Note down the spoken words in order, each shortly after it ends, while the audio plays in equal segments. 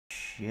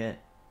shit.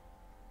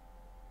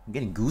 I'm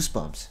getting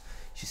goosebumps.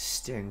 She's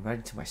staring right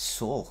into my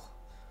soul.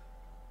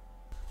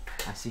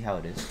 I see how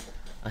it is.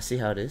 I see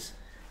how it is.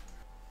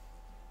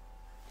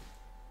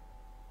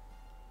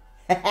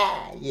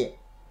 Yeah.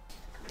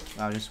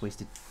 I just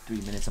wasted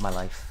 3 minutes of my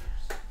life.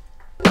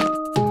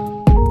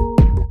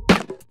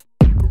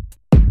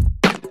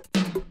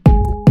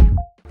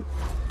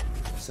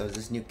 So is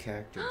this new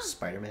character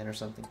Spider-Man or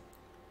something?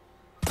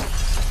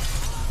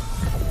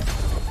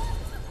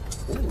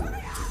 Ooh.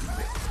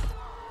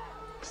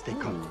 Stay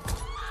calm.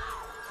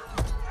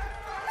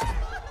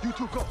 You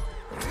two go.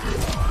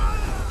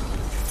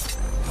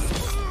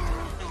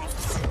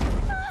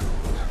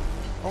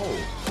 Oh.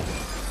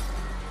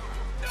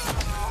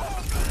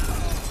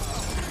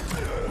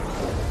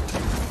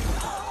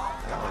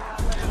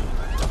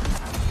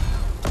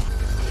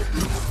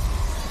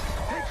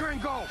 Take her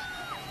and go.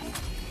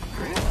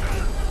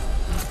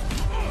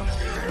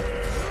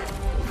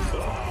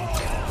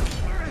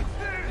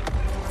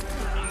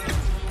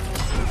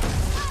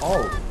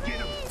 Oh.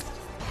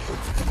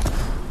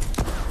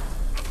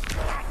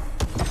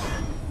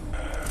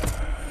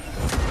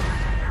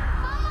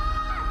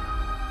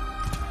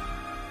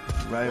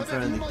 Right in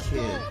front of the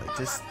kid.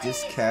 Like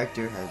this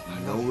character has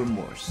no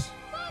remorse.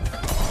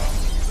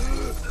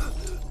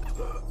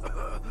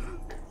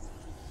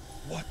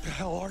 What the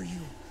hell are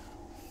you?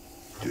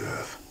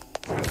 Death.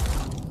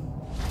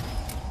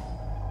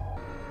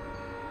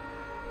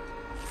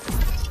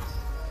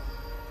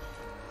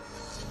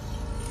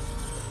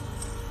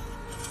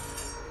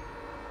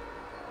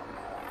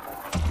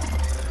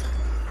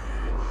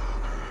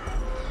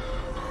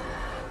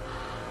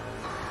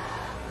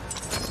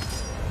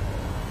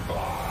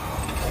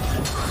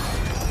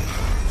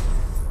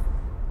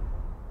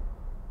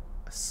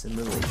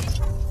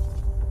 Assimilation.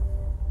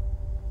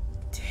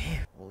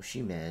 Damn. Oh,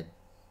 she mad.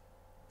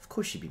 Of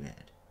course she'd be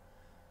mad.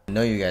 I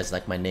know you guys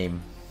like my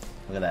name.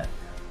 Look at that.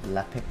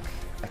 Lapic.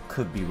 I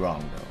could be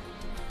wrong though.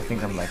 I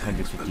think I'm like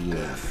 158.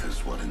 Death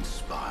is what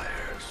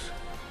inspires.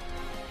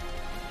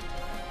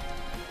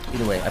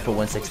 Either way, I put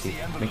 160.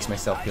 Makes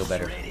myself feel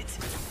better.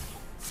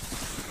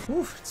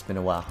 Oof, it's been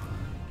a while.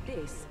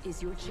 This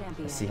is your champion.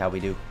 Let's see how we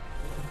do.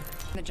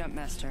 The jump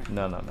master.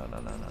 No,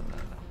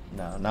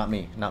 not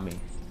me, not me.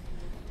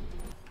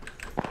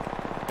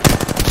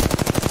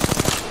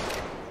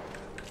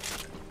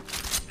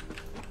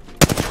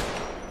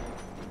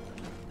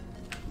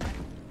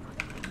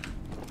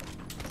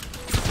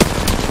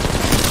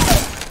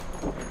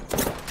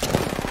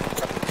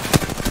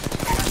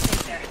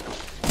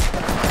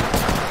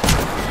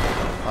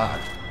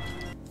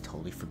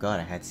 Totally forgot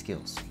I had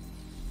skills.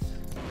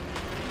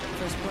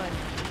 First blood.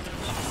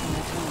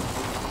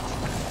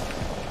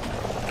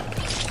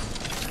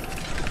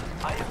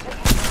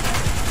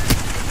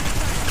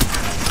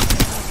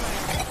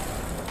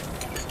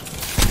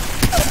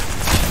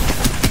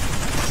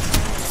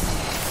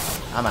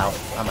 I'm out.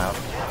 I'm out.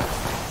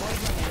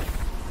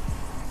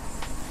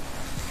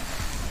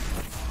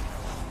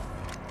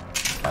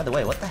 By the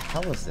way, what the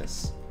hell is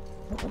this?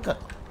 What the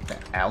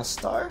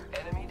L-Star?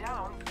 Enemy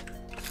down.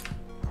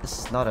 This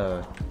is not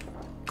a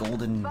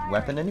golden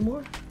weapon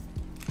anymore?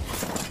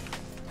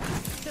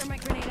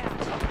 Thermite grenade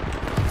out.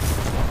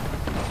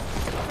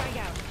 Frag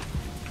out.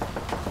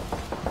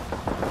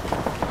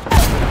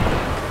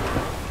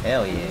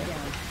 Hell yeah.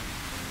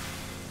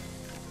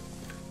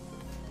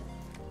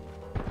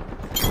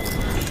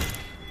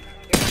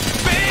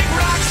 Big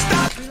rock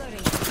stop.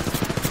 Reloading.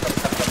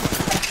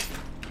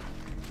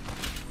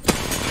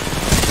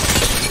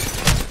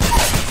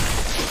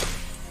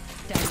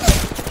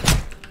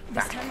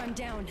 This time I'm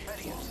down.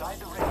 Ready inside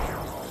the ring.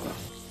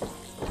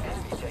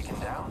 Enemy taken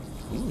down.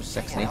 Ooh,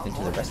 Sex Nathan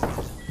to the rescue.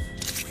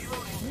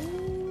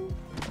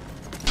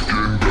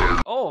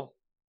 Oh,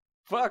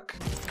 fuck.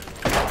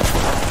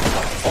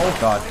 Oh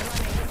god.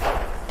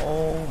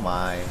 Oh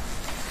my.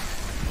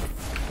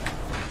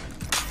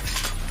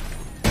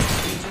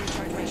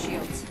 Recharge my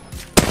shields.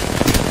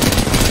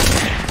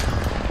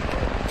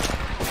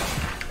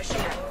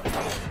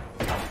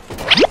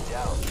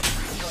 Down.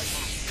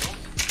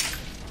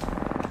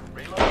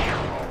 Reloading.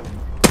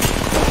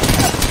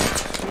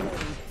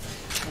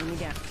 Enemy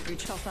down.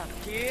 Reach health up.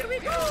 Here we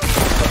go.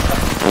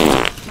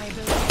 My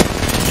ability.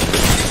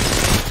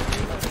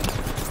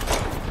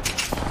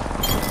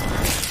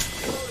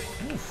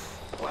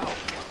 Wow.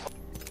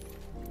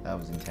 That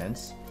was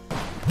intense.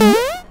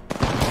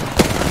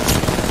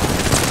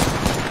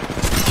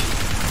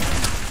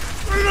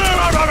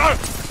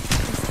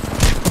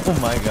 Oh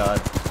my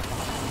god.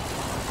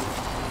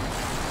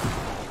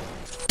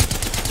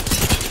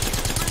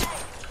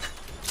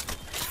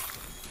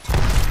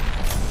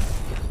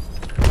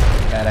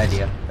 Bad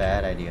idea.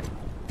 Bad idea.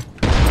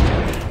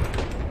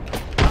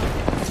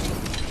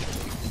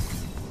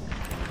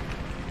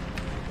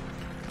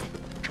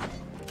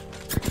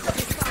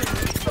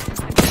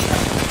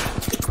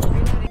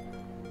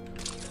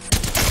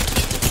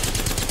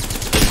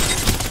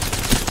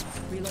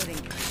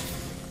 Reloading.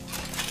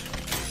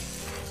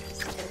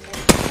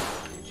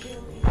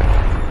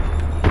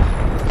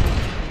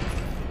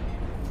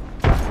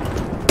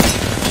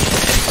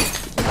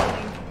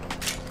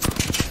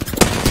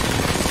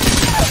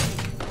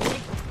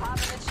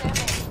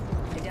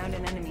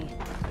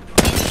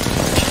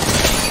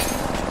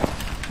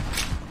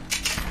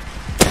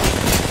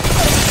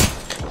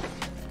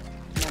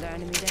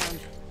 Enemy down.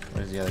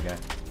 Where's the other guy?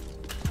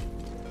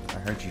 I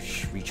heard you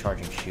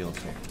recharging shields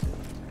here.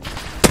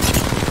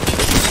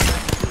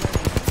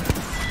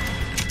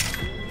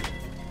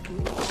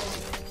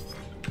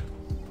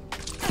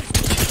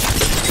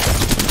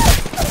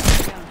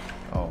 Down.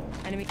 Oh.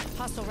 Enemy.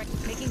 Hostile.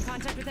 Making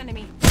contact with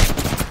enemy.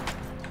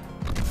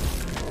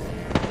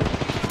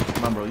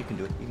 Come on, bro. You can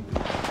do it. You can do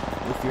it.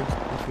 No fear.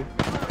 No fear.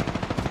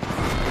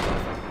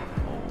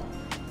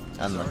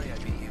 Oh. Unlucky. Sorry I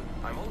beat you.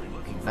 I'm only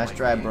looking for Nice my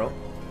try, gear. bro.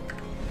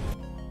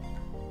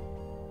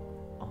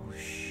 Oh,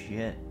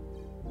 shit.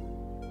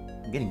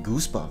 I'm getting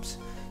goosebumps.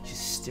 She's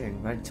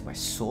staring right into my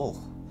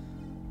soul.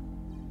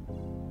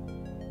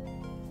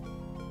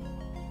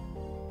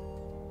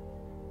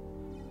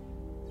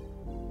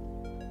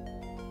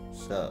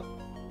 So,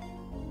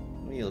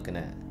 what are you looking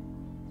at?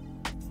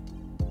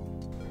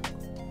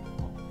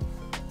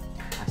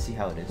 I see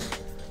how it is.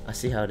 I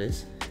see how it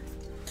is.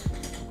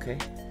 Okay,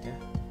 yeah.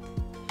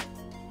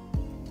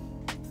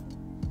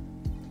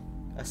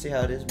 I see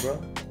how it is, bro.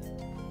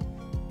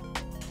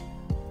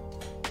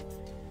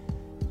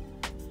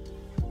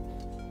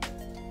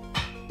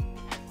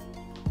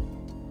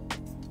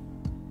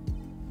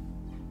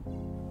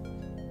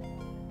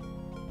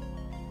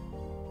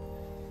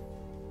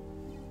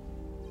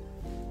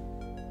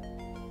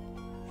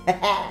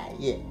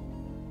 Yeah.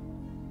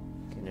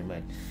 Okay, never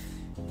mind.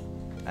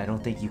 I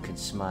don't think you can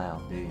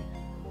smile, do you?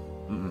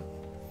 Mm-mm.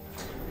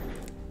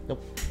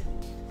 Nope.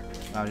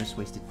 I just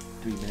wasted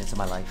 3 minutes of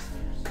my life.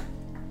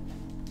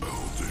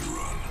 Oh, they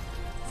run.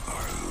 I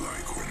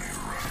like when they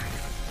run.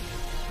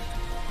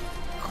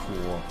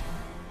 Cool.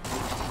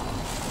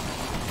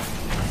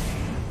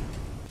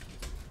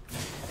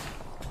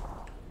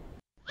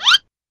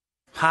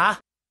 Huh?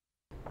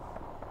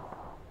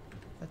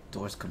 That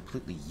door's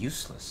completely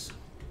useless.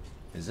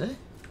 Is it?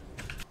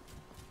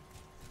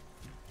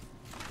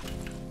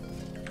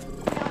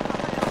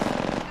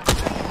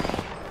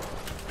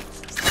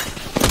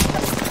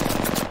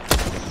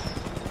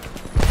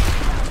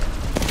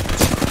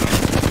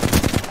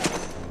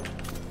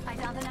 I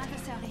downed an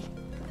adversary.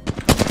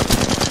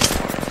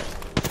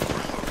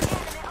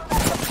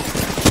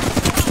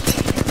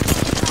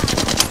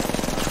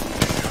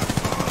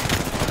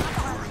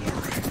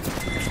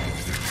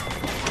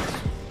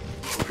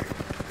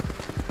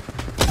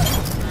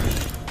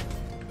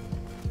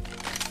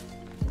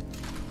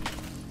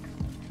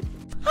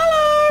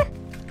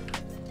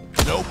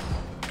 Nope.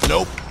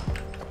 Nope.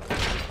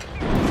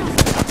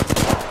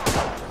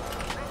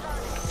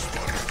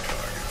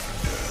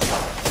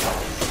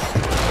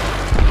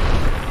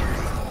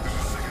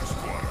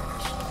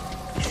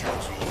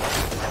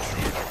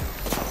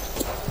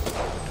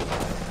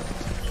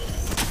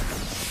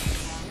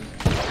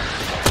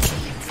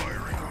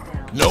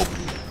 Nope.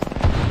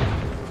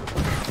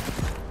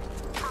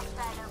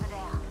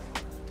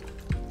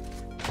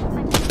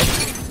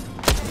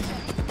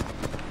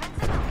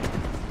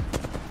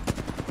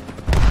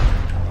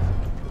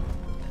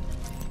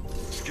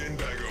 Skin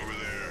bag over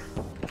there.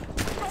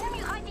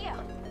 Enemy right here.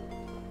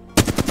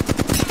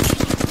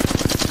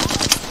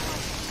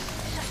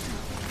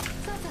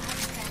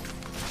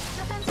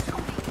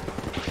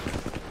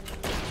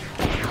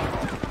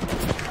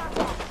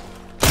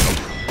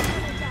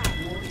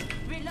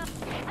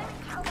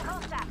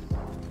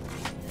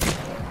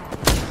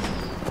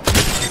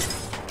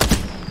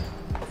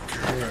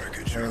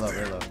 Very low,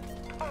 very low.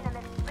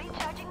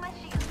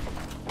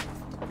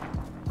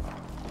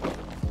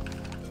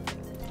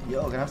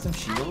 Yo, can I have some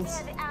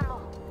shields?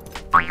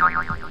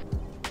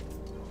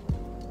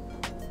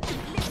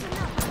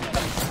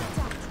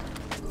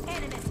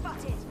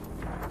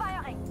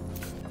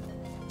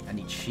 I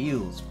need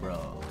shields,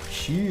 bro.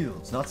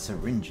 Shields, not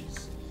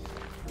syringes.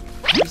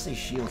 How do you say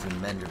shields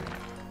in Mandarin?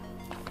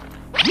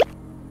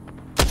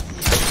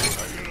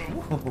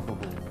 Whoa.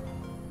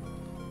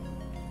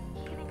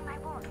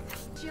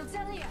 Shields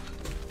are here.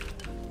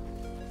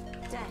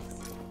 Thanks.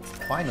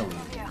 Finally.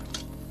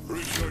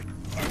 Richard,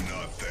 I'm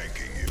not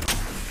thanking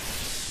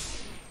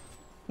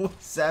you.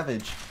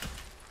 Savage.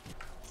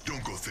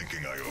 Don't go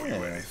thinking I owe you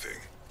Yeah. anything.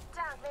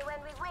 Thank me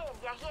when we win,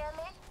 you hear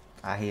me?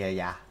 I hear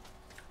ya.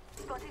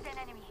 Spotted an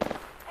enemy.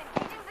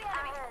 Engaging the enemy.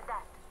 I heard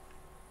that.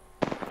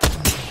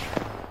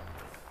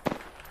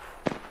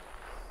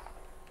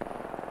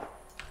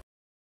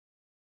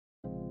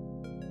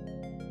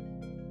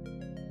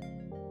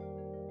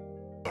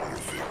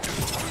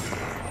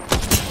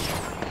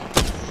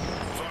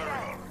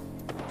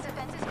 The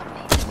fence is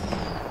complete.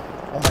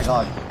 Oh my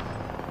god.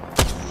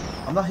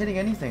 I'm not hitting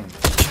anything.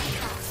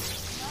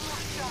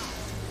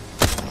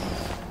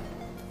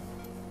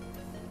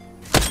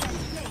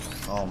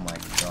 Oh my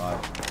god.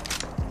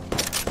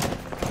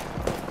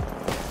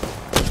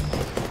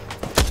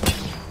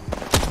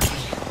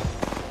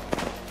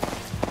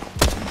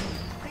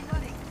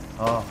 Reloading.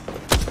 Oh.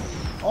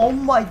 Oh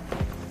my.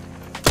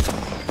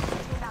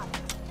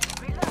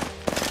 Reload.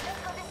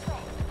 Let's go this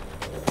way.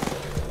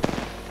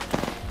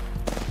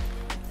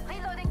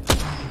 Reloading.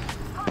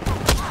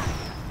 Contact.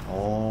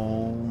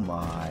 Oh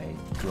my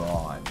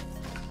god.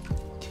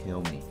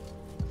 Kill me.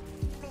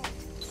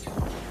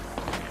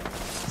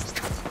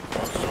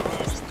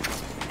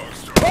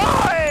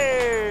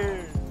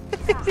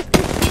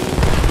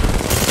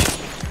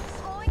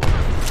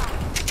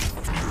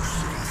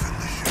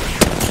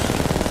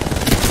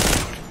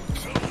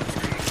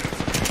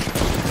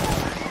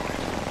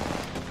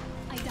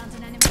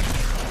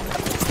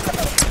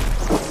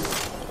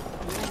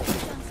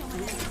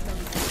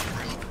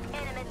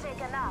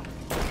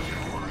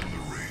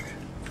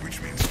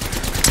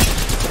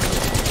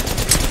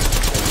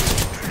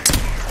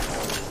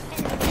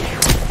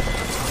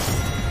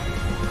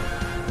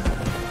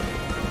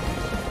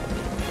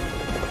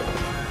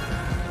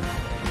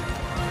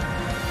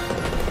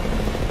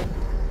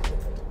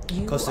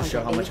 Goes to are show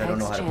the how much I don't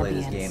know how to Apex play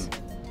this game.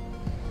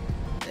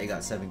 champions. They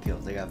got 7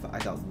 kills. I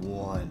got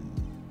 1.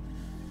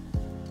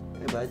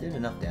 Hey, but I did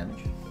enough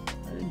damage.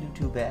 I didn't do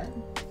too bad.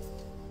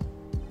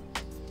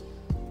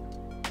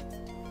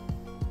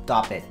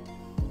 Stop it.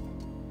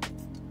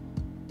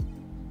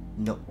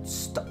 No,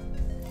 stop.